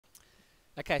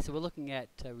Okay, so we're looking at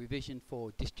revision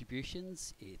for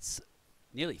distributions. It's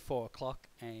nearly 4 o'clock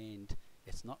and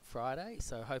it's not Friday,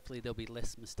 so hopefully there'll be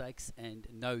less mistakes and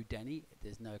no Danny.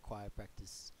 There's no choir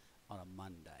practice on a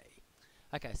Monday.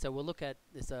 Okay, so we'll look at,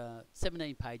 there's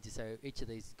 17 pages, so each of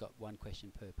these has got one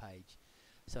question per page.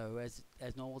 So as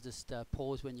normal, just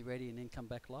pause when you're ready and then come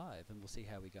back live and we'll see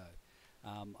how we go.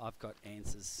 I've got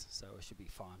answers, so I should be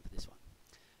fine for this one.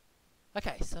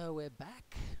 Okay, so we're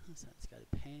back. So let's go to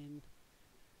pen.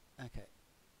 Okay,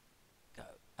 go.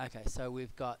 Okay, so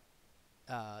we've got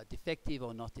defective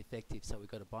or not defective, so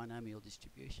we've got a binomial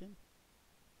distribution.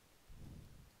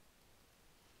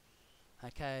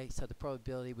 Okay, so the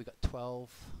probability, we've got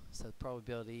 12, so the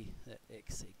probability that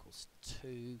x equals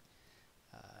 2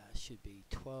 should be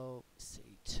 12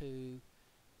 C2,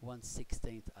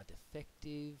 1/16 are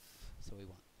defective, so we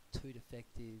want 2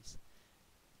 defectives,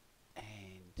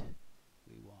 and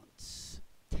we want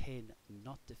 10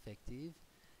 not defective,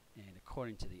 and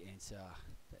according to the answer,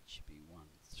 that should be 1,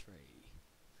 3,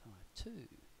 5, 2.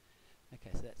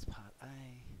 Okay, so that's part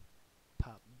A.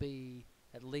 Part B,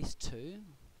 at least 2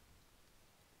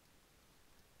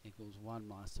 equals 1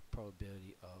 minus the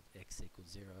probability of x equals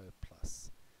 0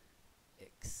 plus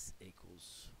x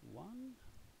equals 1.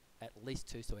 At least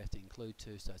 2, so we have to include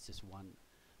 2, so it's just 1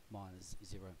 minus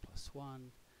 0 plus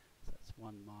 1. So that's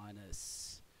 1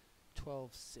 minus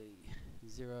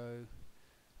 12C0,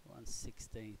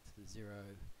 1/16 to the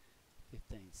 0,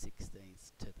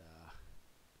 15/16 to the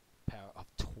power of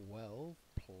 12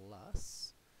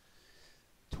 plus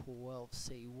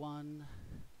 12C1,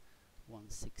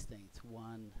 1/16,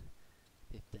 1,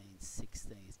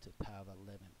 15/16 to the power of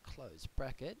 11, close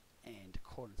bracket, and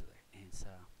according to the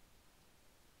answer,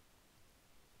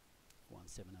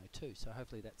 1702. So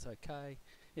hopefully that's okay.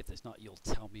 If there's not, you'll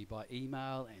tell me by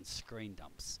email and screen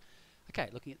dumps. Okay,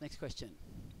 looking at the next question.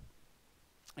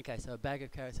 Okay, so a bag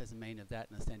of carrots has a mean of that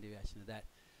and a standard deviation of that.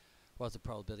 What's the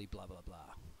probability, blah, blah,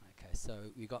 blah. Okay, so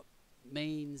we got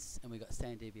means and we got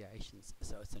standard deviations,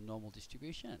 so it's a normal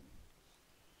distribution.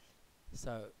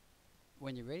 So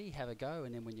when you're ready, have a go,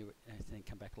 and then when you then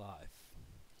come back live.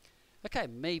 Okay,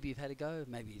 maybe you've had a go,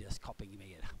 maybe you're just copying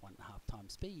me at 1.5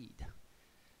 times speed.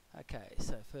 Okay,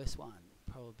 so first one,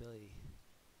 probability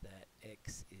that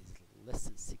x is less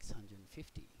than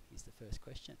 650 is the first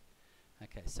question.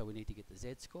 Okay, so we need to get the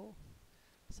z-score.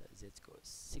 So z-score is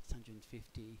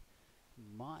 650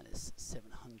 minus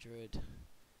 700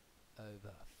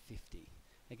 over 50.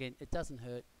 Again, it doesn't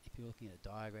hurt if you're looking at a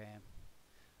diagram.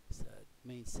 So it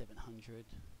means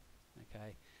 700,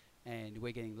 okay, and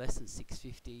we're getting less than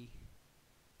 650.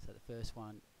 So the first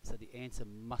one, so the answer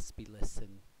must be less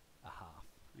than a half.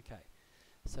 Okay,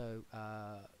 so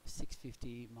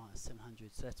 650 minus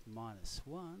 700, so that's minus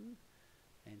 1,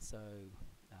 and so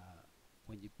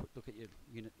when you look at your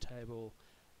unit table,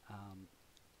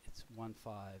 it's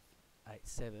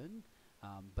 1587,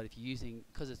 but if you're using,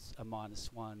 because it's a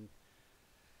minus 1,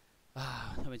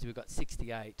 that means we've got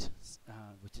 68,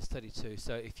 which is 32.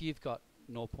 So if you've got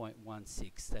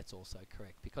 0.16, that's also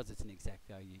correct. Because it's an exact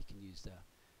value, you can use the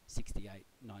 68,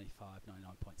 95,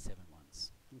 99.7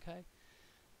 ones. Okay?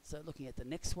 So looking at the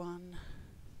next one,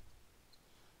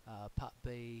 part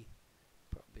B,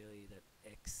 probability that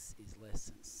x is less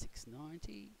than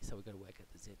 690. So we've got to work out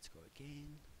the z-score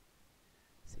again.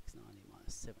 690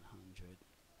 minus 700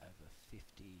 over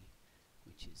 50,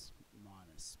 which is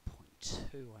minus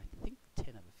 0.2, I think,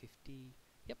 10 over 50,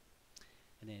 yep.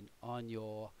 And then on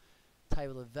your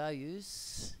table of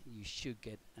values, you should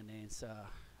get an answer.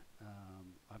 I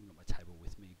haven't got my table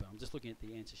with me, but I'm just looking at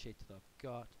the answer sheet that I've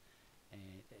got,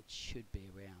 and it should be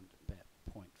around about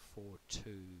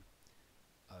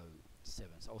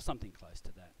 0.4207, or something close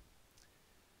to that.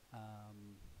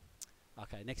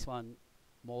 Okay, next one,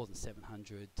 more than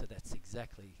 700, so that's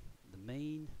exactly the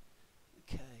mean.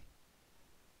 Okay.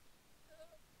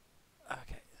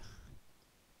 Okay.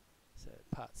 So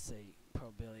part C,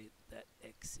 probability that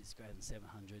x is greater than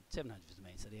 700. 700 is the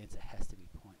mean, so the answer has to be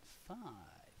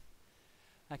 0.5.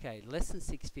 Okay, less than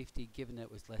 650 given that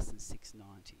it was less than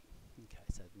 690. Okay,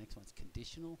 so the next one's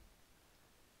conditional.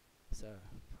 So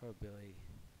probability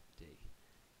D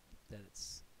that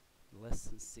it's less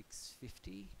than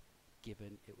 650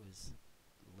 given it was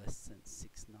less than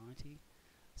 690.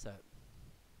 So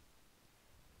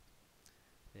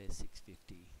there's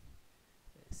 650,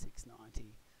 there's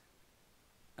 690.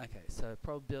 Okay, so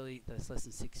probability that it's less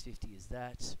than 650 is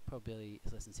that, probability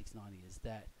is less than 690 is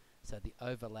that. So the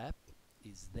overlap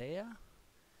is there.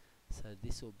 So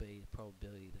this will be the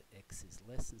probability that x is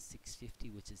less than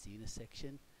 650, which is the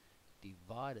intersection,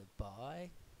 divided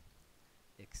by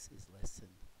x is less than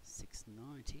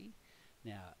 690.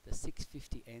 Now, the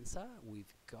 650 answer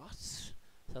we've got,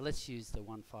 so let's use the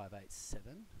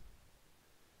 1587.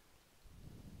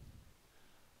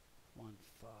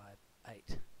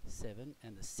 1587,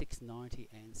 and the 690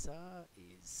 answer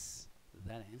is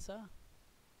that answer.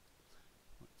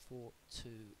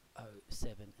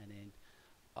 4207, and then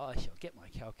I shall get my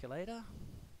calculator,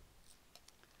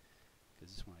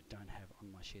 because this one I don't have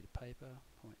on my sheet of paper.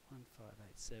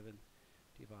 0.1587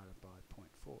 divided by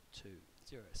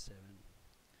 0.4207,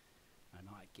 and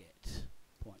I get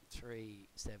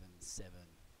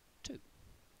 0.3772.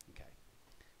 Okay,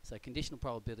 so conditional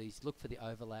probabilities, look for the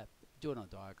overlap, do it on a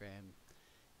diagram,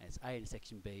 and it's A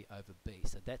intersection B over B.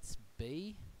 So that's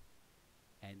B,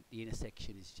 and the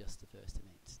intersection is just the first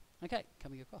event. Okay,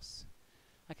 coming across.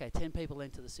 Okay, 10 people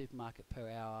enter the supermarket per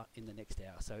hour in the next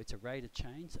hour. So it's a rate of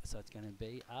change, so it's going to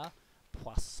be a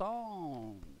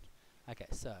poisson. Okay,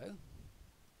 so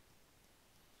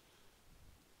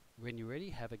when you're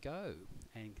ready, have a go,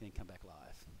 and then come back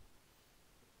live.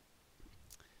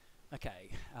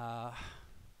 Okay,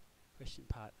 question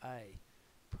part A.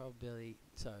 Probability,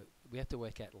 so we have to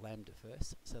work out lambda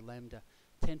first. So lambda,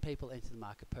 10 people enter the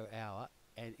market per hour,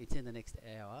 and it's in the next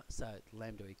hour, so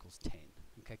lambda equals 10.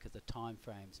 Okay, because the time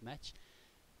frames match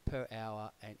per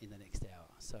hour and in the next hour.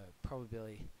 So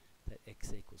probability that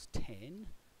x equals 10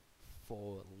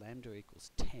 for lambda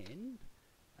equals 10.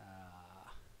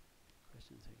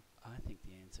 Question 3. I think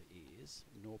the answer is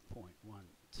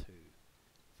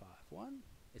 0.1251.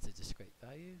 It's a discrete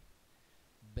value.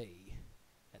 B,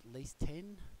 at least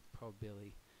 10.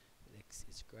 Probability that x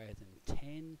is greater than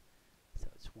 10. So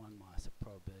it's 1 minus the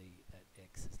probability that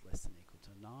x is less than or equal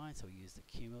to 9. So we use the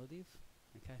cumulative.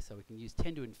 Okay, so we can use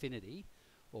 10 to infinity,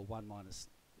 or 1 minus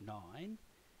 9,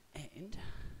 and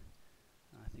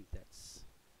I think that's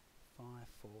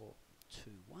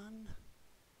 5421.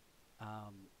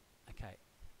 Okay.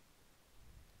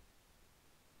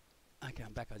 Okay,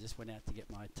 I'm back. I just went out to get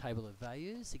my table of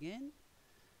values again.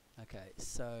 Okay,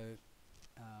 so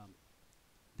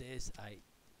there's 8,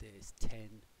 there's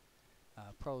 10.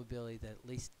 Probability that at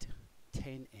least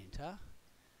 10 enter,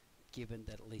 given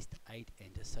that at least 8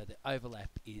 enter, so the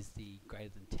overlap is the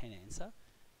greater than 10 answer.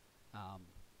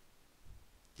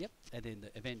 Yep, and then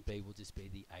the event B will just be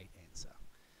the 8 answer.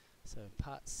 So in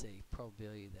part C,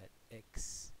 probability that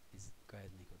x is greater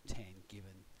than or equal to 10,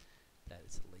 given that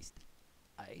it's at least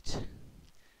 8,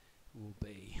 will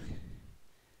be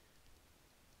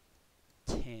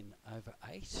 10 over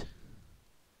 8.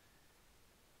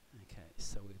 Okay,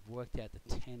 so we've worked out the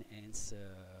 10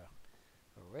 answer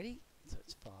already. So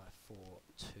it's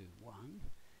 5421,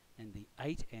 and the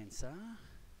 8 answer,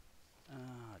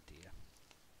 oh dear,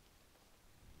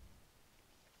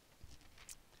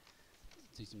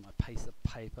 using my piece of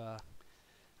paper.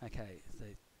 Okay,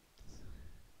 the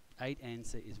 8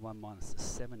 answer is 1 minus the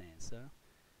 7 answer.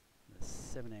 The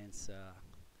 7 answer,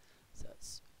 so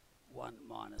it's 1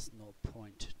 minus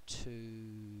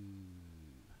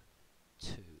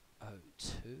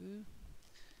 0.2202.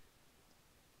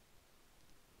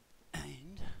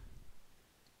 And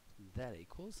that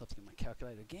equals, let's get my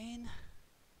calculator again,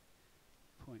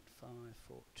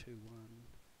 0.5421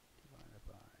 divided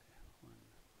by 1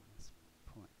 minus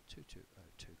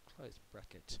 0.2202, close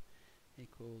bracket,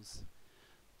 equals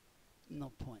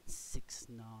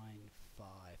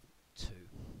 0.6952.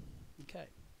 Okay,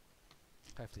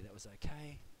 hopefully that was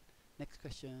okay. Next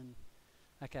question.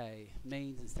 Okay,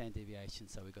 means and standard deviation,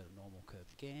 so we've got a normal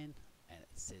curve again, and it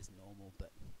says normal,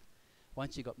 but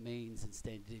once you've got means and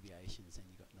standard deviations, then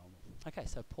you've got normal. Okay,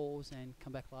 so pause and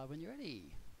come back live when you're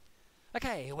ready.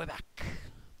 Okay, we're back.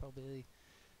 Probability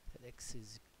that x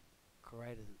is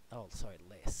greater than,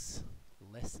 less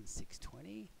than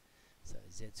 620. So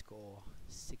z-score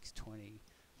 620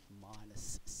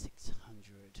 minus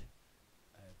 600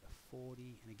 over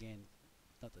 40. And again,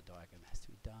 not the diagram has to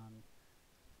be done.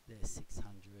 There's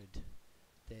 600,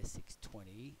 there's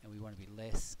 620, and we want to be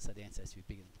less, so the answer has to be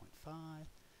bigger than 0.5.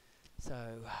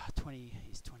 So 20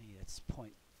 is 20, that's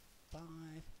 0.5.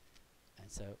 And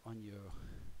so on your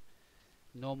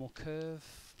normal curve,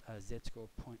 z-score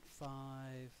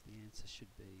 0.5, the answer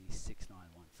should be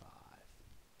 6915.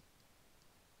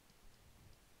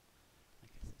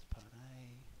 Okay, so that's part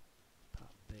A.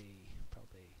 Part B,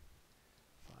 probably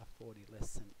 540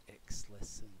 less than x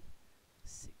less than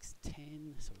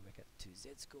 610. So we work out the two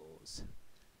z-scores.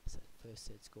 So first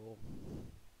z-score,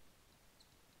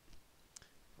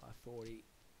 540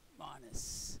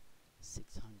 minus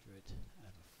 600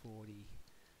 over 40,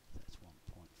 so that's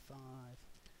 1.5.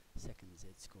 Second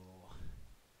z-score,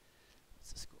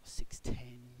 what's the score?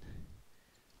 610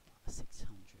 minus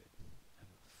 600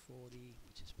 over 40,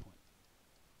 which is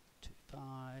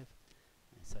 0.25.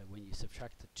 so when you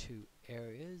subtract the two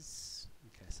areas,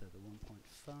 okay, so the 1.5,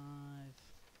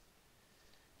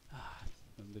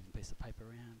 we're moving a piece of paper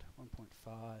around,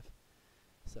 1.5,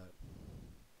 so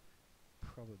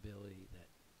probability that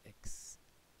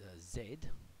z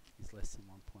is less than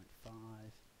 1.5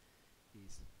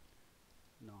 is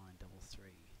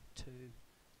 9332.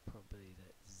 Probability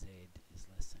that z is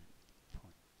less than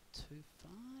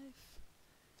 0.25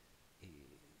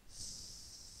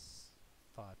 is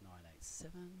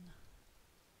 5987.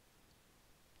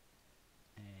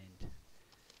 And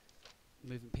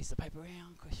moving piece of paper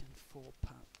around, question 4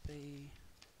 part B.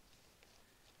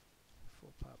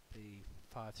 4 part B,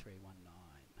 5319.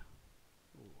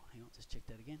 Oh, hang on, just check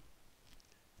that again.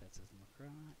 That doesn't look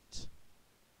right.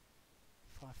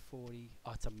 540.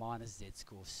 Oh, it's a minus Z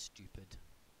score. Stupid.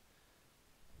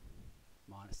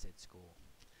 Minus Z score.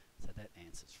 So that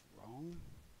answer's wrong.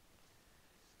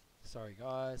 Sorry,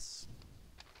 guys.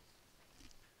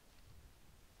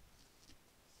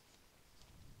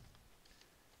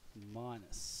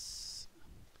 Minus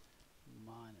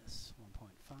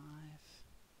 1.5.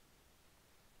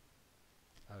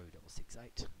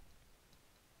 0668.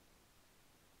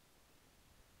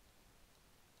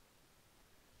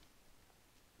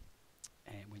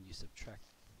 And when you subtract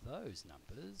those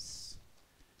numbers,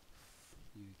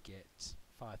 you get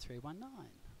 5319.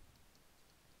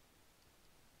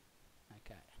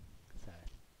 Okay, so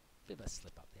bit of a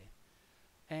slip up there.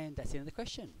 And that's the end of the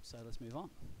question, so let's move on.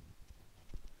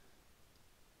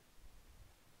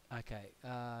 Okay,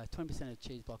 20% of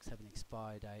cheese blocks have an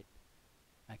expiry date.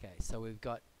 Okay, so we've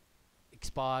got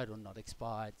expired or not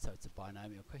expired, so it's a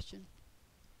binomial question.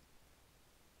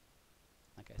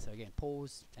 Okay, so again,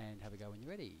 pause and have a go when you're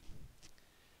ready.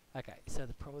 Okay, so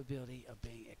the probability of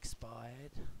being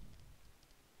expired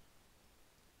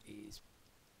is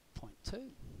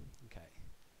 0.2. Okay,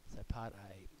 so part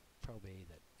A, probability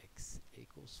that x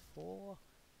equals 4,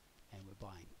 and we're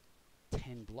buying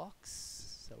 10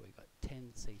 blocks. So we've got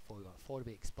 10 C4, we've got 4 to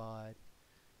be expired.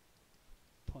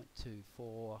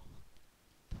 0.24,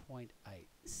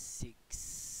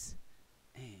 0.86,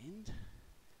 and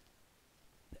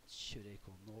that should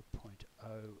equal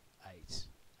 0.0881.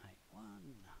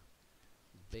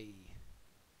 B,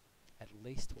 at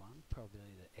least 1,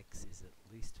 probability that x is at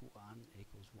least 1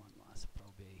 equals 1 minus the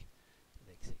probability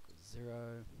that x equals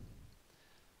 0.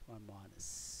 1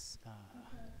 minus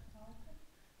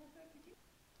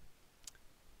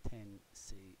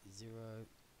 10C 0,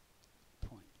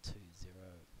 0.20,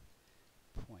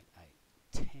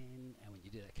 0.810, and when you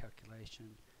do that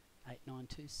calculation,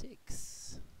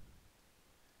 8926.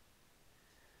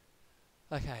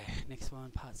 Okay, next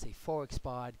one, part C, 4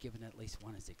 expired, given at least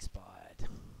 1 is expired.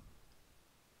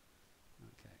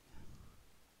 Okay.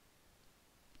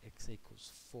 X equals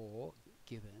 4,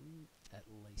 given at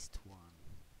least 1.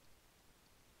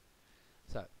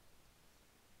 So,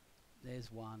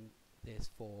 there's 1, there's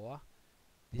 4.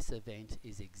 This event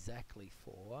is exactly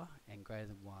 4, and greater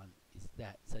than 1 is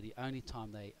that. So the only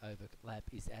time they overlap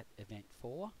is at event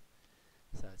 4.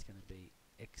 So it's going to be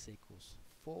x equals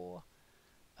 4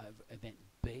 over event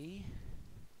B.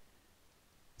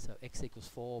 So x equals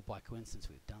 4, by coincidence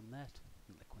we've done that.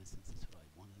 Not the coincidence, that's what I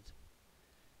wanted.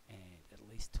 And at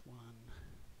least 1.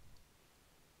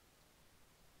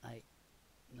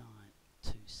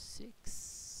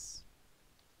 8926.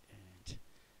 And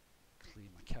clear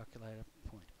my calculator.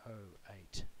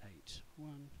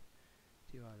 0.0881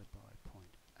 divided by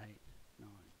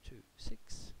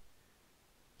 0.8926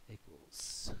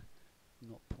 equals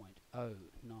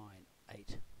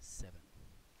 0.0987.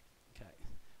 Okay,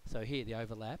 so here the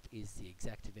overlap is the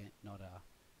exact event, not a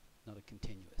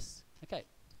continuous. Okay,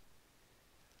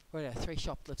 right, 3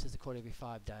 shoplifters are caught every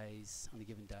 5 days on a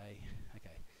given day.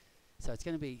 Okay, so it's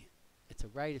going to be, it's a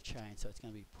rate of change, so it's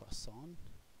going to be Poisson,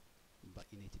 but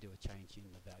you need to do a change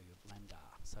in the value of lambda.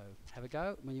 So have a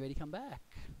go. When you're ready, come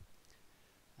back.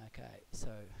 Okay,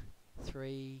 so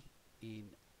 3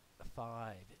 in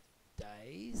 5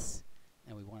 days,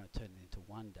 and we want to turn it into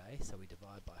 1 day, so we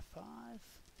divide by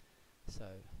 5.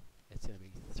 So it's going to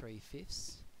be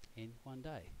 3/5 in 1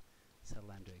 day. So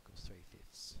lambda equals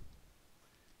 3/5,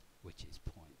 which is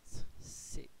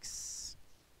 0.6.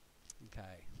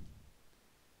 Okay.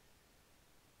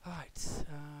 Alright,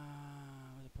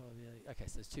 what the probability? Okay,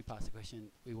 so there's 2 parts of the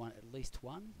question. We want at least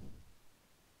 1.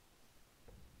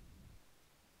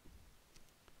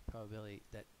 Probability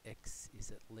that x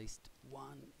is at least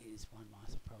 1 is 1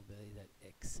 minus the probability that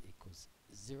x equals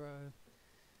 0.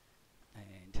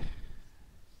 And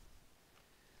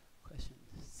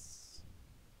questions.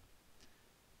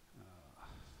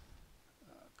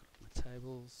 Got my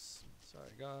tables.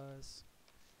 Sorry, guys.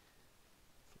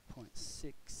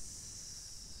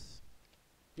 0.6.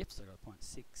 Yep, so I got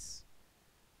 0.6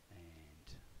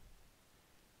 and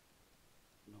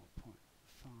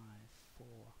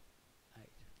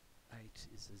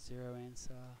 0.5488 is the 0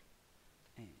 answer,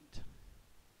 and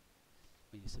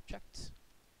when you subtract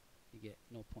you get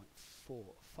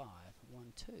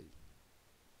 0.4512.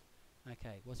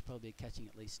 Okay, what's probably catching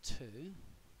at least 2?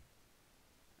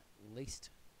 At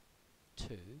least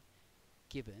 2,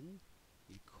 given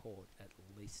you caught at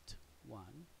least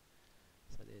 1.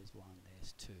 So there's 1,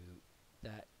 there's 2,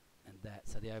 that and that.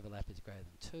 So the overlap is greater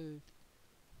than 2.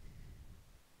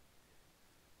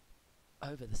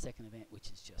 Over the second event,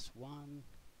 which is just 1.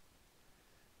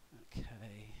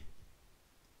 Okay.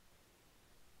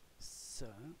 So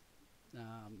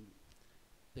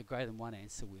the greater than 1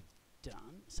 answer we've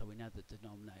done. So we know the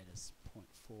denominator is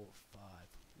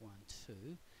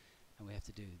 0.4512. And we have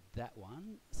to do that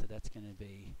one. So that's going to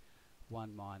be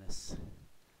 1 minus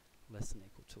less than or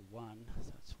equal to 1.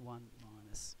 So it's 1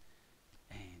 minus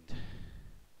and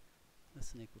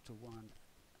less than or equal to 1.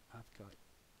 I've got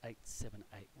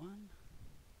 8781.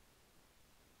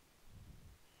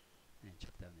 And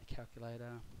chuck that in the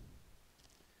calculator.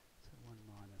 So 1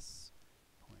 minus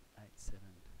 0.87,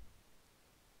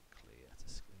 clear,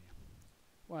 just clear.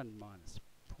 1 minus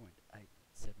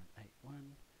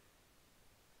 0.8781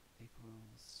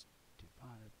 equals,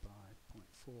 divided by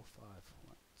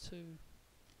 0.4512.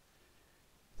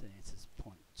 The answer is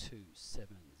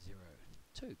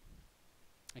 0.2702.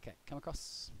 Okay, come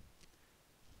across.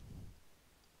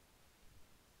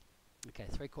 Okay,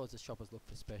 3/4 of shoppers look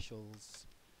for specials.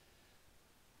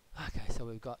 Okay, so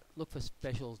we've got look for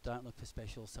specials, don't look for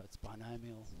specials, so it's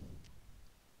binomial.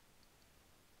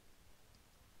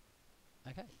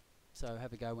 Okay, so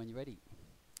have a go when you're ready.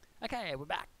 Okay, we're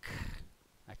back.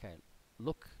 Okay,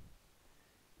 look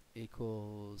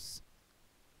equals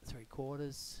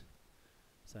 3/4,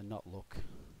 so not look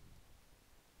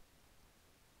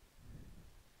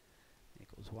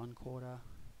equals 1/4.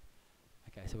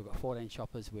 Okay, so we've got 14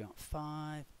 shoppers, we want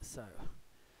 5, so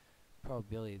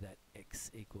probability that x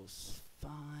equals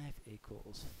 5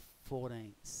 equals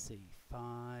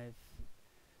 14c5,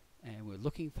 and we're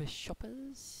looking for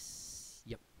shoppers.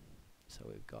 Yep, so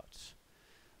we've got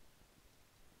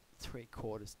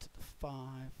 3/4 to the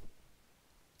 5,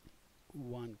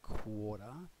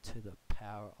 1/4 to the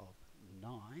power of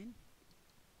 9,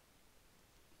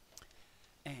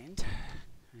 and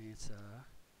the answer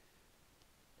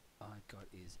I got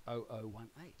is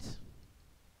 0018.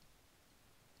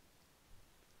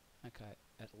 Okay,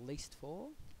 at least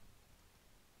 4.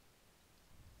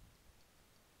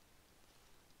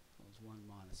 It was 1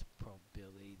 minus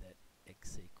probability that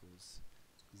x equals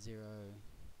 0,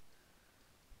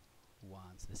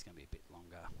 1, so this is going to be a bit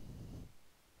longer.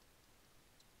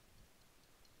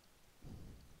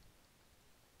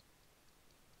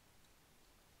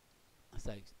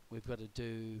 So we've got to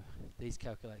do these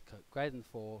calculate greater than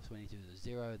 4, so we need to do the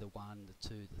 0, the 1, the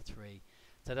 2, the 3.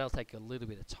 So that'll take a little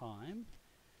bit of time.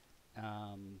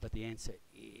 But the answer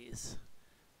is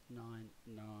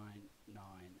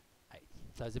 9998.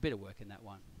 So there's a bit of work in that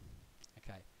one.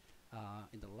 Okay,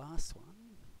 in the last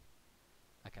one,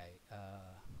 okay,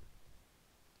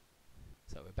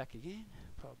 so we're back again.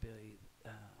 Probability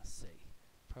C.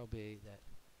 Probability that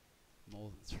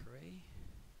more than 3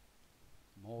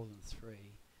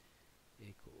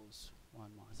 equals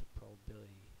 1 minus the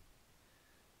probability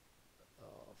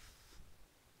of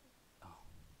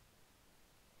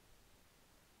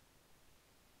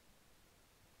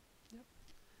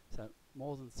so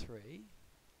more than 3,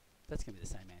 that's going to be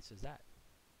the same answer as that.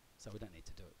 So we don't need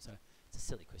to do it. So it's a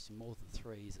silly question. More than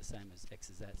 3 is the same as x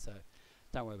is that. So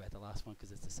don't worry about the last one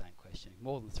because it's the same question.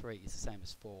 More than 3 is the same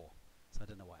as 4. So I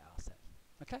don't know why I asked that.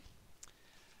 Okay.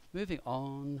 Moving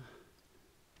on.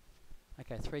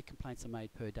 Okay, 3 complaints are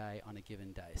made per day on a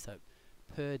given day. So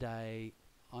per day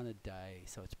on a day,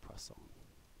 so it's Poisson.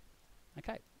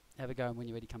 Okay, have a go, and when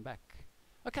you're ready, come back.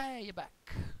 Okay, you're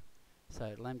back.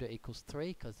 So lambda equals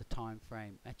 3 because the time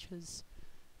frame matches.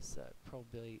 So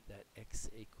probability that x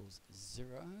equals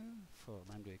 0 for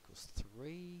lambda equals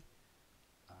 3.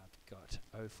 I've got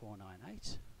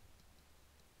 0498.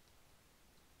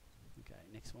 Okay,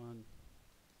 next one.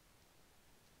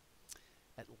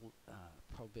 At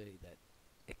probability that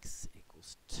x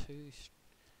equals 2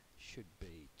 should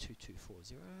be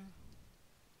 2240.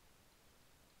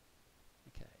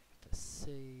 Okay, for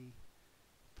C,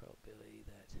 probability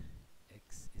that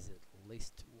x is at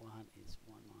least 1 is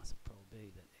 1 minus the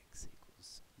probability that x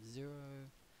equals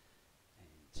 0,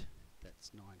 and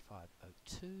that's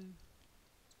 9502.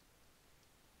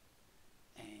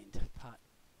 And part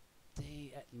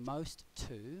D, at most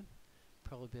 2,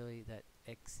 probability that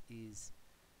x is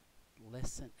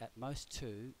less than at most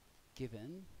 2,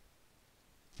 given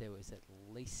there was at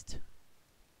least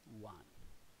 1.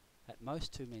 At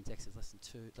most 2 means x is less than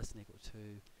 2, less than or equal to 2.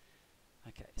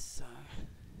 Okay, so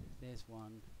there's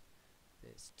 1,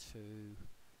 there's 2,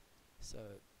 so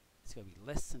it's going to be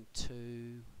less than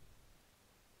 2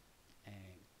 and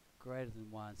greater than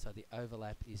 1, so the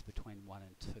overlap is between 1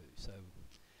 and 2. So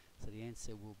the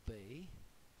answer will be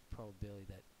probability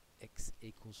that x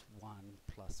equals 1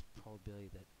 plus probability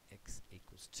that x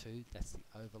equals 2. That's the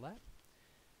overlap.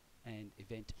 And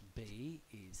event B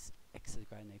is x is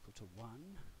greater than or equal to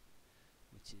 1,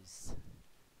 which is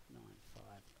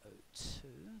 9502.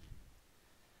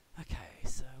 Okay,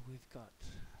 so we've got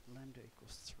lambda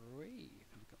equals 3.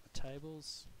 I've got my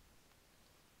tables.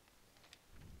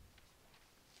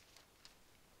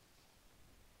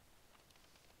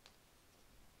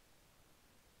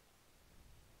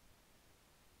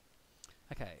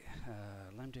 Okay,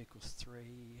 lambda equals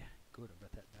 3. Good, I've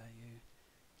got that value.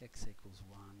 X equals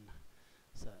 1.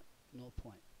 So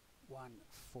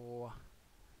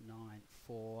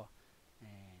 0.1494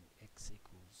 and x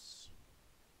equals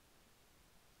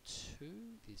 2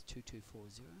 is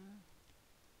 2240.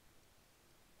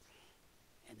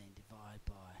 And then divide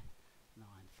by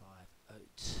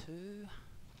 9502.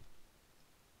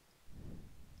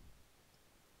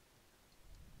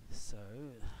 So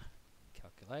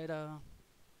calculator,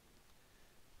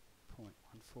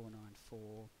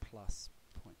 0.1494 plus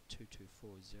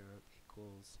 0.2240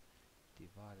 equals,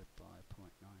 divided by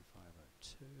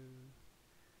 0.9502,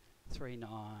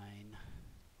 3930.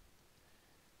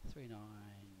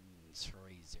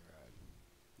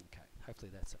 Okay,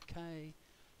 hopefully that's okay.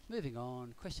 Moving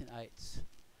on, question 8.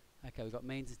 Okay, we've got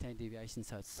means and standard deviation,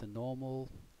 so it's the normal.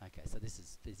 Okay, so these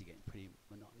are getting pretty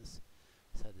monotonous.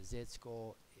 So the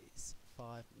z-score is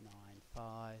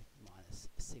 595 minus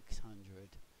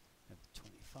 600 over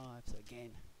 25. So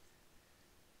again,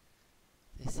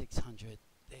 there's 600,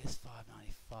 there's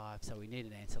 595. So we need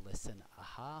an answer less than a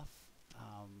half.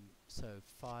 So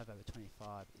 5 over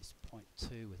 25 is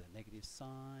 0.2 with a negative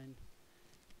sign.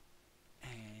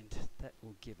 And that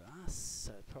will give us,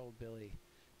 so probability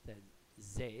that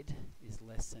z is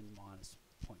less than minus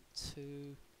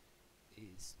 0.2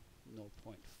 is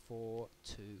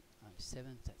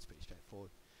 0.4207. That's pretty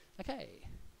straightforward. Okay.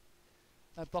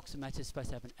 A box of matches is supposed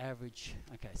to have an average.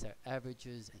 Okay, so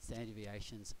averages and standard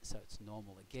deviations, so it's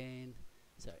normal again.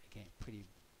 So again, pretty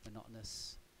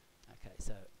monotonous. Okay,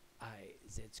 so a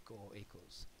z-score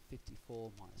equals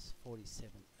 54 minus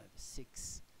 47 over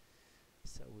 6.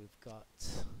 So we've got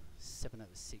 7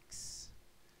 over 6.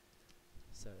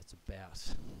 So it's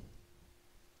about,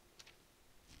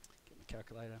 get my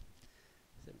calculator,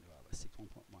 7 divided by 6,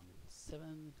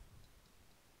 1.17.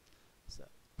 So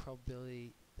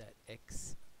probability that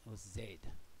x or z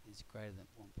is greater than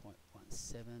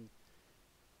 1.17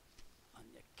 on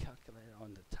your calculator,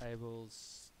 on the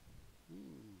tables,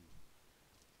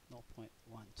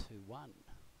 0.121.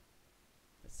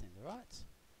 That seems right.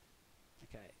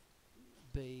 Okay,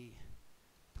 B,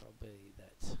 probability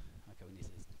that, okay, we need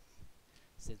to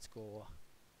z-score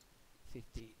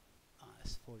 50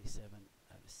 minus 47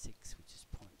 over 6, which is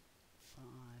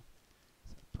 0.5.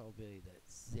 So probability that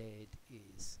z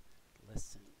is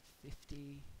less than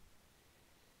 50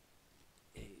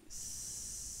 is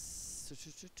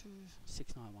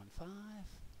 6915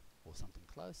 or something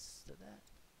close to that.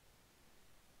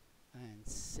 And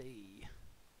C,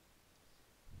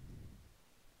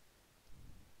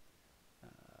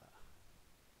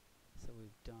 so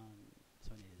we've done,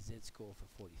 so I need a z-score for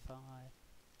 45.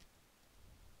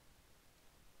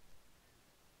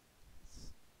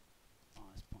 It's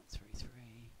minus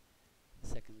 0.33. The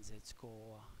second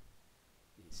z-score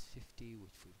is 50,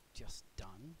 which we've just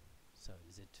done. So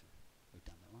Z2, we've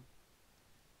done that one.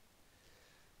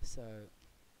 So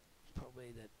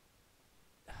probably that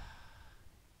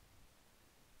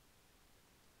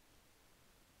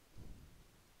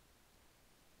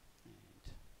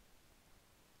and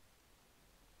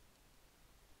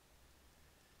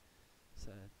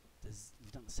so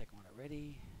we've done the second one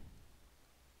already.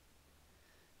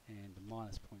 And the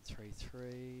minus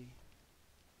 0.33.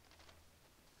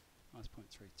 Minus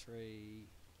 0.33,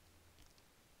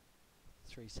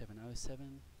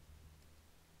 3707,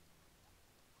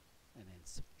 and then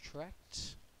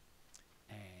subtract,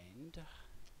 and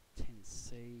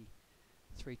 10C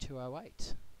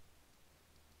 3208,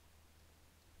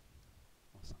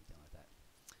 or something like that.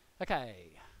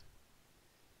 Okay,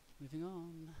 moving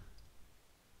on.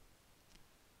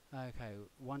 Okay,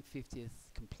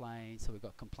 1/50th complain, so we've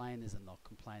got complainers and not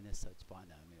complainers, so it's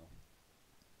binomial.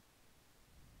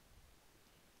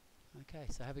 Okay,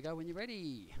 so have a go when you're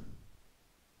ready.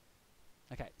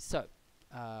 Okay, so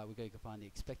we're going to find the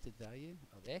expected value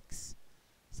of x.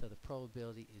 So the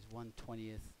probability is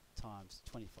 1/20th times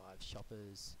 25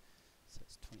 shoppers. So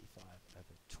it's 25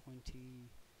 over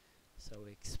 20. So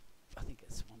I think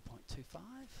it's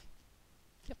 1.25.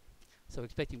 Yep. So we're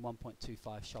expecting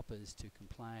 1.25 shoppers to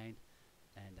complain,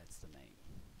 and that's the mean.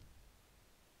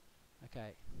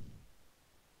 Okay.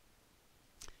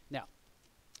 Now,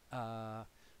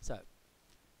 so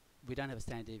we don't have a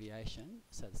standard deviation.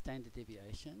 So the standard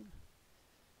deviation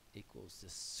equals the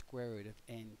square root of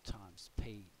n times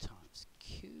p times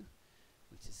q,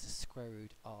 which is the square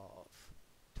root of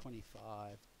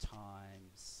 25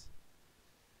 times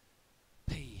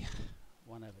p,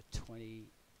 1 over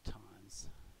 20 times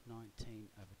 19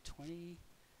 over 20.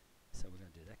 So we're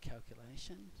going to do that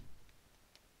calculation.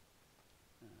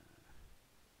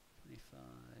 25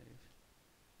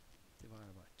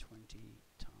 divided by 20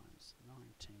 times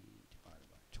 19 divided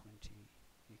by 20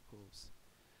 equals,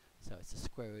 so it's the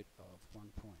square root of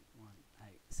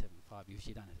 1.1875. Usually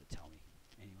you don't have to tell me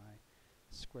anyway.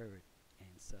 Square root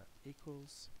answer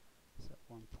equals, so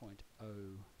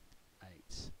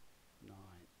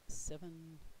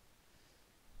 1.0897.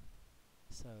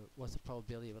 So what's the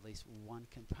probability of at least one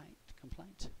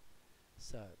complaint?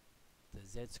 So the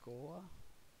z-score,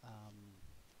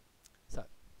 so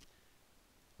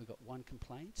we've got one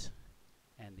complaint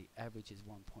and the average is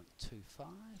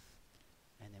 1.25,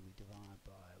 and then we divide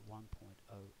by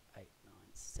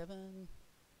 1.0897.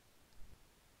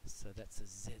 So that's a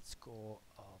z-score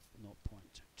of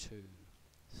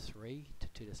 0.23 to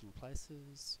 2 decimal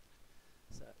places.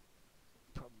 So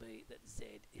probably that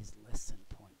z is less than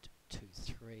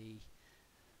 0.23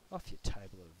 off your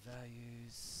table of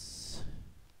values.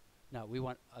 No, we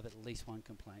want of at least one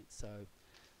complaint, so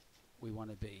we want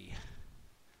to be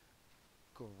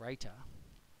greater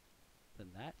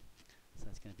than that. So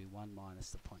that's going to be 1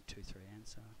 minus the 0.23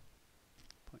 answer.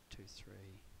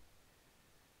 0.23.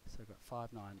 So I've got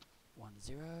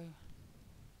 5910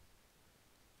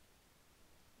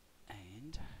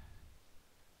 and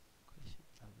question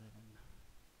 11.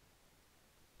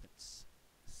 That's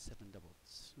 7 double.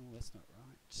 Oh, that's not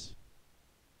right.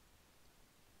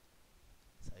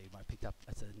 So you might have picked up,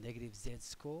 that's a negative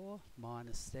z-score,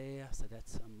 minus there, so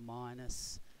that's a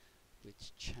minus,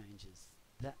 which changes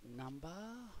that number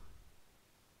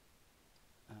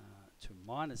to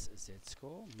minus a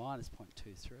z-score, minus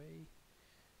 0.23.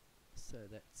 So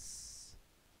that's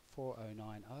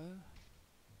 4090.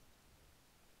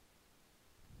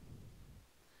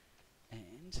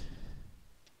 And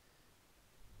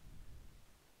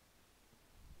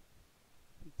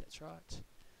I think that's right.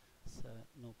 So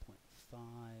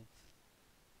 0.5910.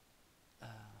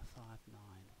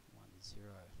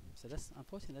 So that's,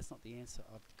 unfortunately, that's not the answer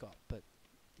I've got, but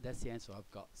that's the answer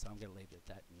I've got, so I'm going to leave it at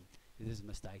that. And if there's a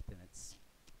mistake, then it's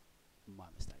my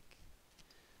mistake.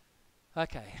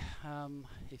 Okay,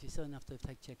 if you're still enough to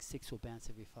take check 6 will bounce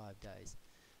every 5 days.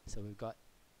 So we've got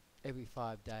every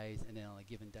 5 days and then on a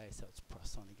given day, so it's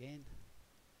cross on again.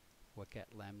 Work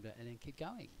out lambda and then keep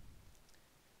going.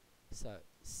 So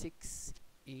 6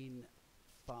 in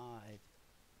 5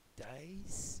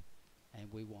 days,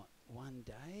 and we want 1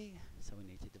 day, so we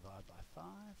need to divide by 5.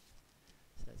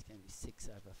 So it's going to be 6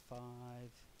 over 5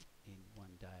 in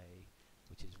 1 day,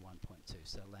 which is 1.2.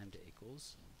 So lambda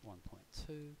equals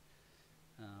 1.2.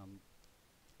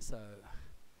 So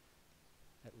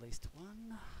at least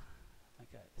 1.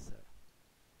 Okay, so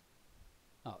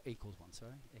equals 1.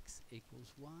 Sorry, x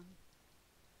equals 1.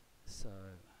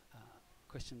 So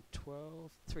question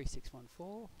 12,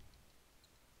 3614.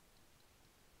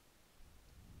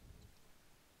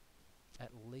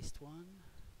 At least 1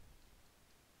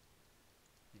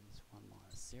 is 1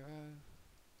 minus 0.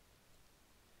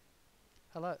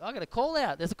 Hello, I got a call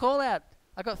out. There's a call out.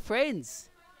 I got friends.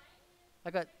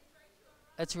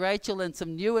 It's Rachel and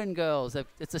some Newen girls.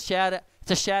 It's a shout out.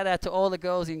 It's a shout out to all the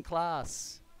girls in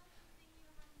class.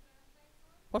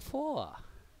 What for?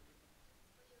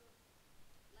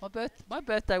 My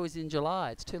birthday was in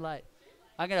July. It's too late.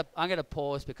 I'm gonna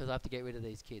pause because I have to get rid of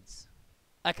these kids.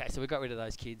 Okay, so we got rid of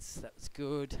those kids. That's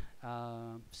good.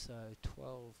 So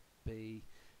 12b.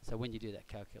 So when you do that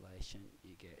calculation,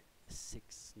 you get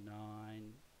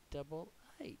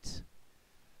 6988.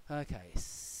 Okay,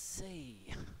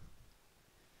 C.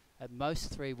 At most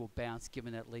 3 will bounce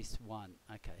given at least 1.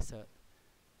 Okay, so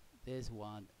there's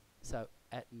 1. So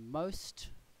at most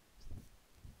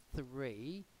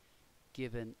 3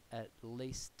 given at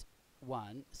least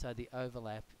 1. So the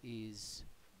overlap is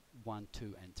 1,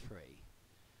 2, and 3.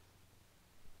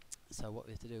 So what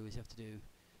we have to do is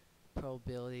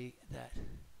probability that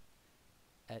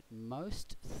at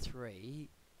most 3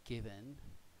 given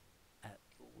at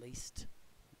least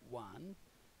 1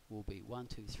 will be 1,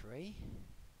 2, 3.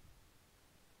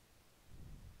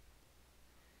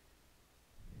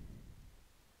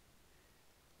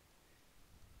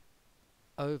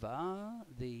 Over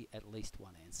the at least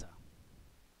 1 answer.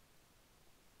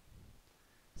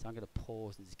 So I'm going to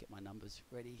pause and just get my numbers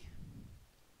ready.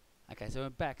 Okay, so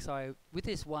I'm back. So with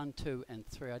this 1, 2, and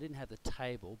 3, I didn't have the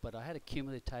table, but I had a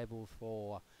cumulative table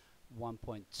for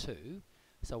 1.2.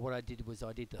 So what I did was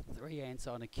I did the 3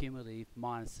 answer on a cumulative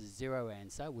minus the 0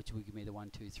 answer, which would give me the 1,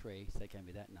 2, 3. So that gave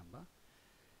me that number.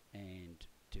 And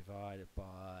divided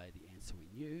by the answer we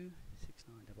knew,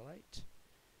 6988.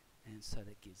 And so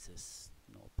that gives us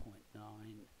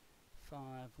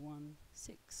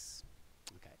 0.9516.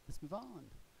 Okay, let's move on.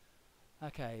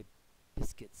 Okay,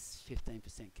 biscuits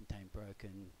 15% contain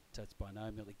broken, so it's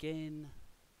binomial again.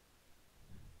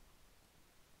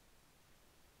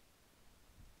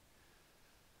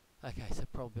 Okay, so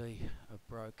probably a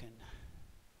broken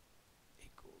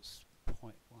equals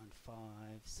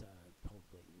 0.15, so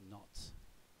probably not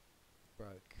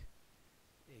broke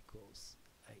equals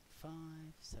 85,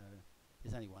 so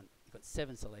there's only one. You've got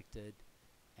 7 selected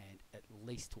and at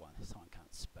least 1, so I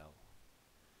can't spell.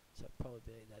 So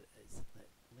probably that is at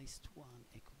least 1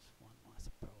 equals 1 minus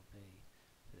the probability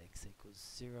that x equals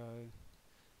 0.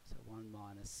 So 1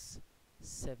 minus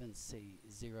 7c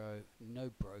 0, no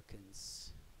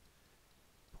brokens,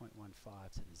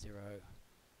 0.15 to the 0,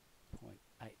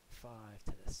 0.85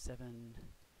 to the 7,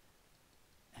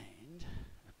 and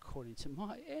according to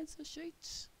my answer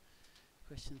sheet,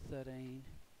 question 13,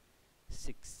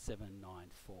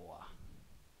 6794.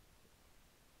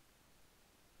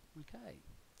 Okay.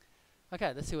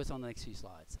 Okay, let's see what's on the next few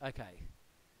slides. Okay.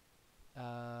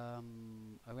 A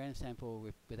random sample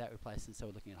without replacement, so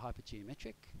we're looking at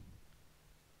hypergeometric.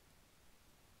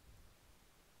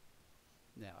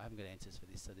 Now, I haven't got answers for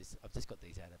this, so I've just got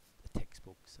these out of the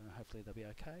textbook, so hopefully they'll be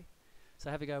okay. So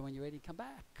have a go when you're ready, come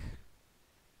back.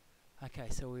 Okay,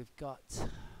 so we've got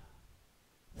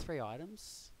 3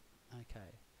 items.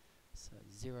 Okay, so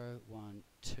 0, 1,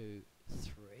 2,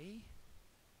 3.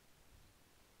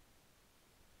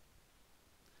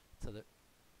 So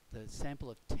the sample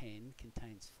of 10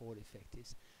 contains 4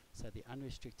 defectives. So the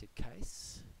unrestricted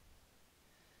case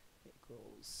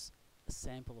equals a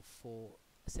sample of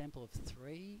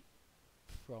 3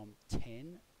 from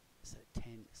 10. So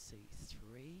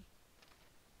 10C3.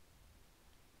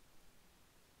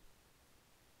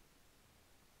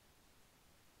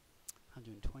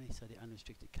 $120. So the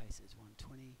unrestricted case is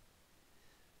 120.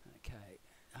 Okay.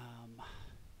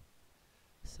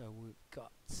 So we've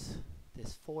got.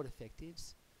 There's 4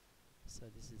 defectives, so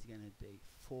this is going to be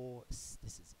 4, this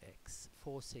is x,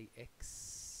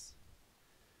 4cx,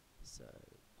 so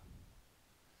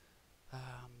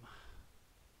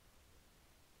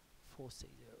 4c,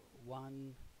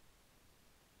 1,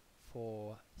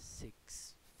 4,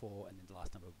 6, 4, and then the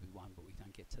last number will be 1, but we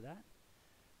don't get to that.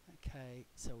 Okay,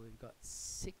 so we've got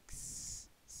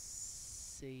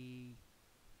 6c3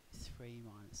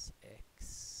 minus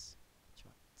x, that's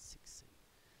right, 6c.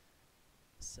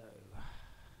 So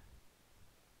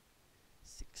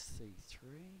 6c3,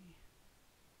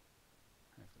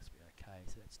 hopefully this will be okay,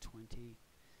 so that's 20,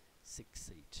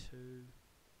 6c2,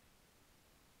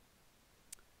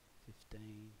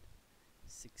 15,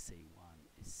 6c1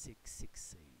 is 6,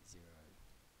 6c0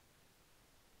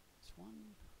 is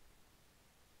 1.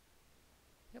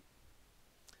 Yep.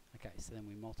 Okay, so then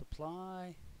we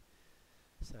multiply,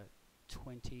 so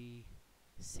 20,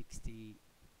 60,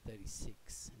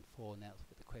 36 and 4. Now look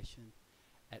at the question.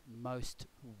 At most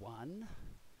 1,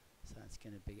 so it's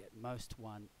going to be at most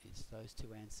 1 is those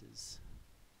 2 answers.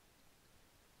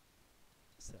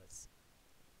 So it's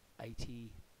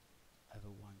 80 over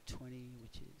 120,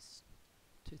 which is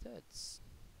 2/3.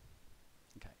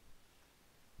 Okay,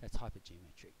 that's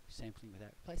hypergeometric sampling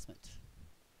without replacement.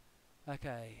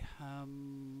 Okay,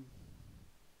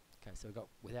 okay, so we've got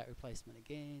without replacement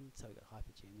again. So we've got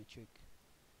hypergeometric.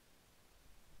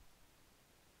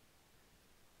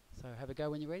 So have a go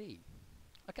when you're ready.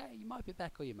 Okay, you might be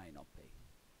back or you may not be.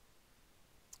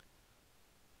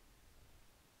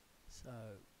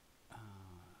 So,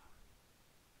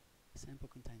 sample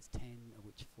contains 10, of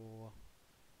which 4.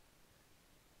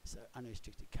 So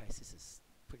unrestricted case, this is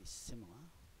pretty similar.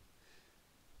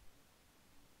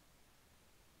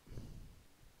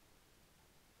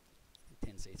 The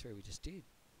 10C3 we just did.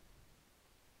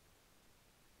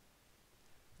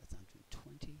 That's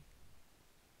 120.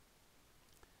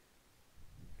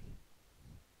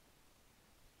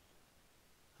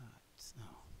 So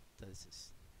this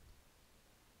is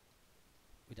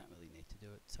we don't really need to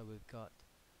do it. So we've got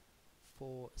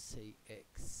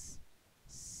 4cx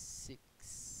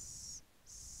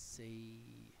 6c,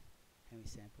 how many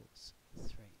samples? 3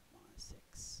 minus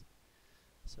x.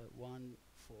 So 1,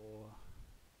 4,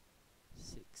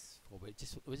 6, 4. We're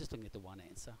just looking at the one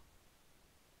answer.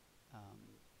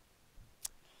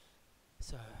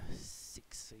 So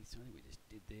 6c, so I think we just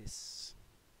did this.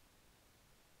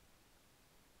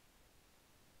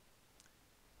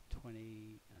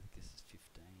 20, I think this is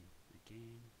 15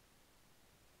 again.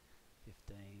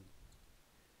 15.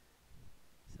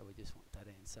 So we just want that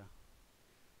answer.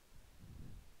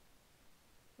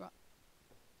 Right.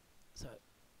 So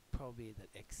probably that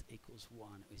x equals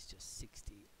 1 is just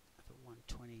 60 over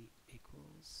 120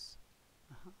 equals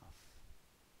a half.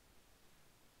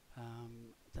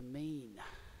 The mean.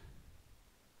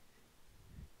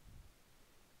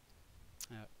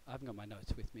 I haven't got my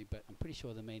notes with me, but I'm pretty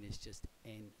sure the mean is just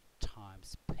n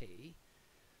times p.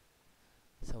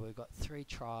 So we've got 3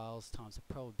 trials times the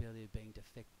probability of being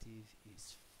defective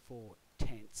is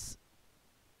 4/10.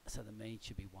 So the mean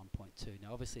should be 1.2.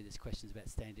 Now obviously there's questions about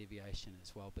standard deviation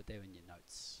as well, but they're in your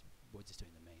notes. We're just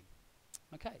doing the mean.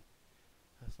 Okay,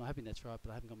 so I'm hoping that's right,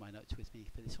 but I haven't got my notes with me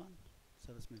for this one.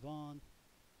 So let's move on.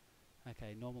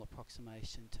 Okay, normal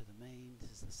approximation to the mean.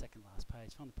 This is the second last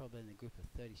page. Find the probability in a group of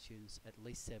 30 students, at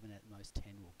least 7, at most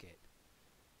 10 will get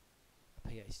a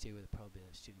PhD, with the probability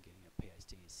of a student getting a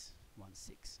PhD is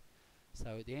 1/6.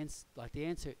 So the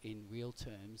answer in real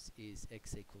terms is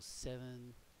x equals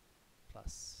 7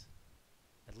 plus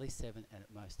at least 7 and at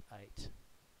most 8.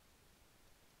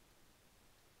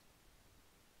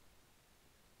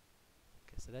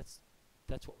 Okay, so that's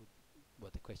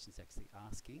what the question's actually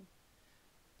asking.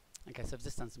 Okay, so I've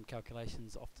just done some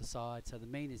calculations off the side. So the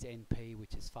mean is NP,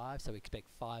 which is 5. So we expect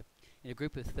 5 in a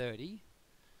group of 30.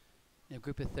 In a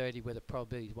group of 30 where the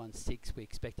probability is 1/6, we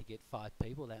expect to get 5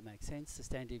 people. That makes sense. The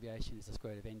standard deviation is the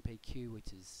square root of NPQ,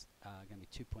 which is going to be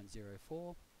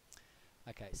 2.04.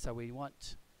 Okay, so we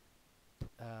want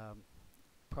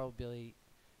probability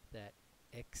that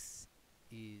x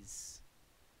is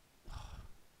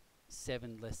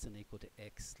 7 less than equal to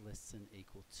x less than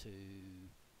equal to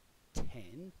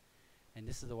 10. And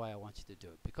this is the way I want you to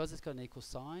do it. Because it's got an equal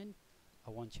sign, I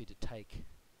want you to take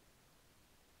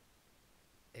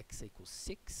x equals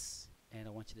 6, and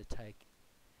I want you to take,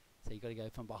 so you've got to go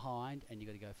from behind and you've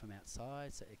got to go from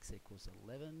outside, so x equals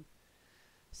 11.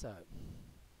 So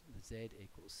the z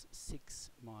equals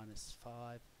 6 minus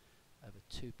 5 over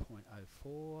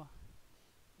 2.04,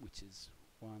 which is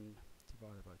 1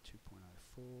 divided by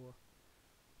 2.04,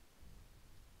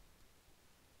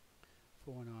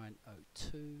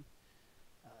 4902.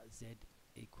 Z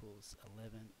equals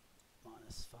 11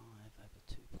 minus 5 over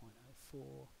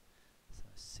 2.04, so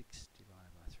 6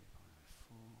 divided by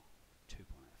 3.04,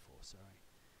 2.04, sorry,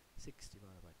 6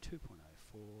 divided by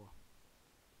 2.04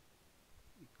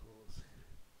 equals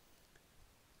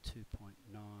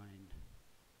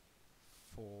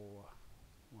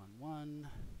 2.9411.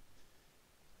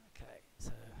 Okay,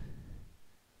 so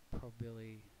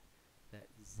probability that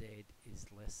Z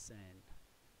is less than,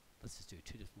 let's just do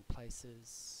 2 different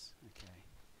places. Okay,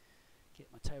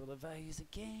 get my table of values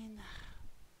again.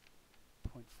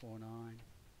 0.49,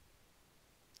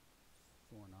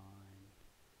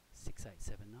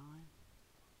 6879.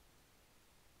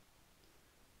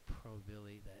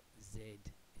 Probability that Z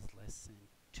is less than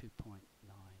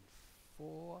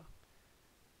 2.94.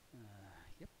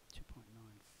 Yep,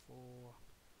 2.94,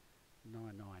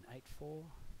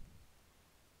 9984.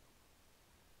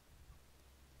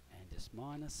 And just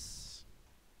minus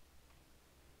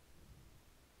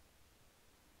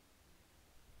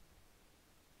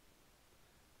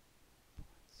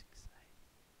 0.68.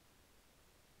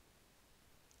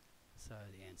 So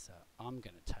the answer I'm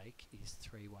going to take is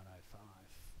 3105.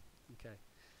 Okay,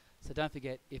 so don't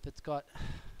forget, if it's got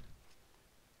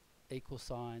equal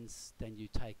signs, then you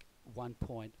take 1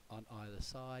 point on either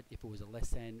side. If it was a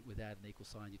less than without an equal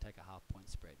sign, you take a half point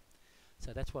spread.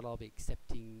 So that's what I'll be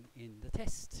accepting in the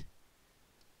test.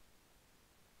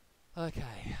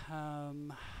 Okay,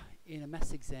 in a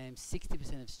maths exam,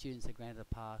 60% of students are granted a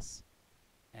pass,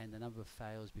 and the number of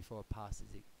fails before a pass is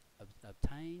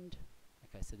obtained.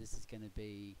 Okay, so this is going to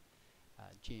be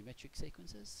geometric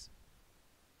sequences.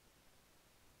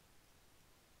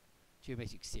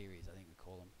 Geometric series, I think we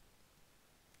call them.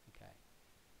 Okay,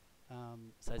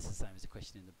 so it's the same as the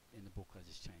question in the book. I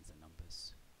just changed the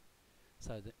numbers.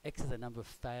 So the x is the number of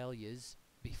failures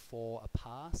before a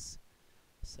pass.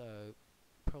 So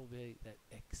probably that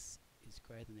x is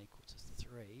greater than or equal to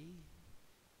 3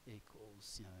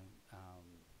 equals,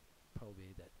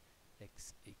 probably that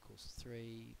x equals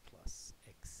 3 plus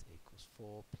x equals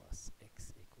 4 plus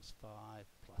x equals 5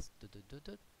 plus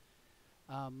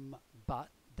but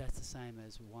that's the same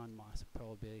as 1 minus the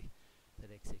probability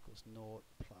that x equals 0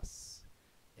 plus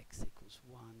x equals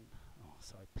 1, oh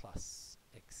sorry, plus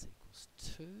x equals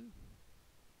 2.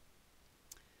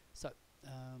 So,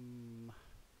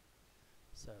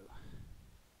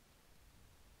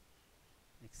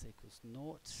 x equals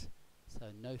 0,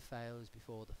 so no failures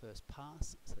before the first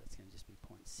pass, so that's going to just be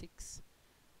 0.6.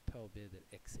 Probability that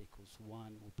x equals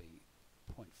 1 will be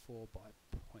 0.4 by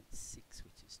 0.6,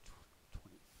 which is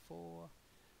 24.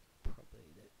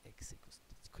 Probability that x equals,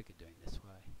 it's quicker doing this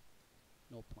way,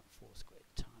 0.4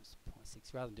 squared times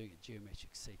 0.6. Rather than doing a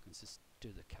geometric sequence, just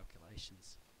do the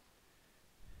calculations.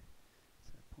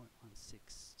 So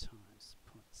 0.16 times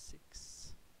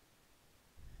 0.6.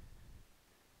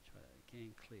 Try that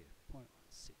again, clear.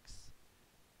 0.16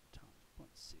 times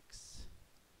 0.6.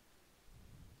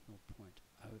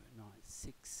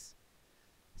 0.096.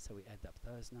 So we add up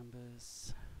those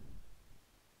numbers.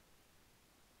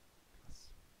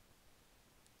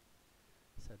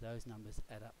 So those numbers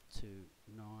add up to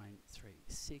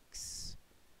 936.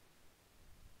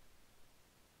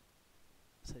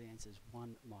 So the answer is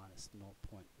 1 minus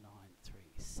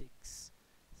 0.936.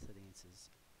 So the answer is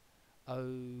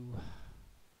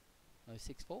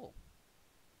 0.064.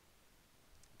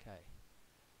 Okay.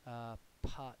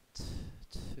 Part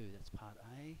 2, that's part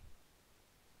A.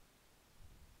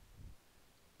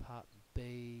 Part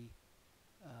B,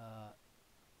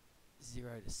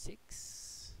 0 to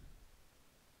 6.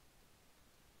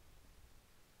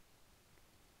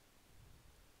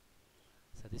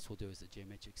 So this will do as a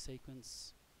geometric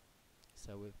sequence.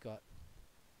 So we've got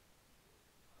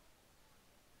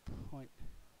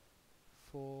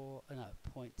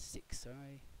 0.6,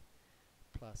 sorry,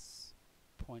 plus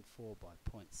 0.4 by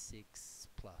 0.6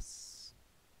 plus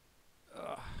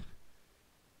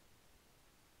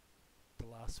the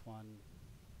last one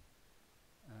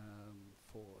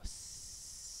for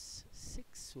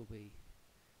 6 will be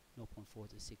 0.4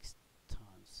 to 6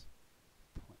 times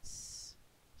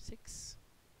 0.6.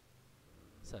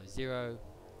 So 0,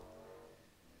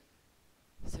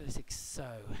 36,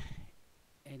 so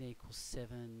n equals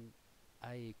 7,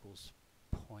 a equals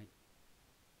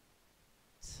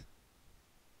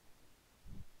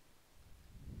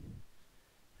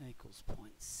n equals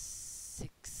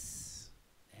 0.6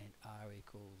 and r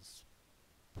equals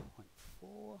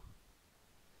 0.4.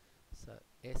 So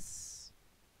S7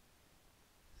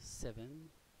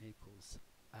 equals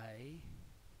a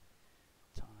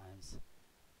times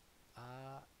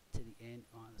r to the n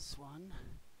minus 1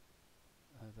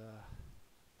 over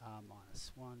r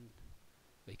minus 1.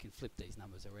 We can flip these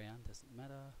numbers around, doesn't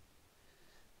matter.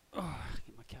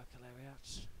 Get my calculator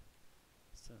out.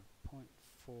 So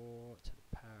 0.4 to the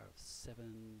power of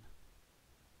 7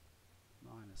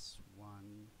 minus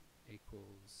 1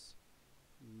 equals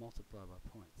multiplied by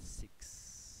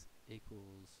 0.6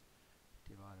 equals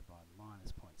divided by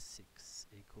minus 0.6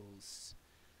 equals,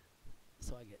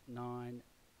 so I get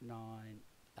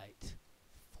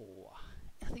 9984.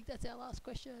 I think that's our last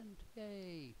question.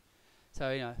 Yay.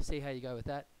 So, see how you go with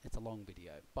that. It's a long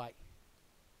video. Bye.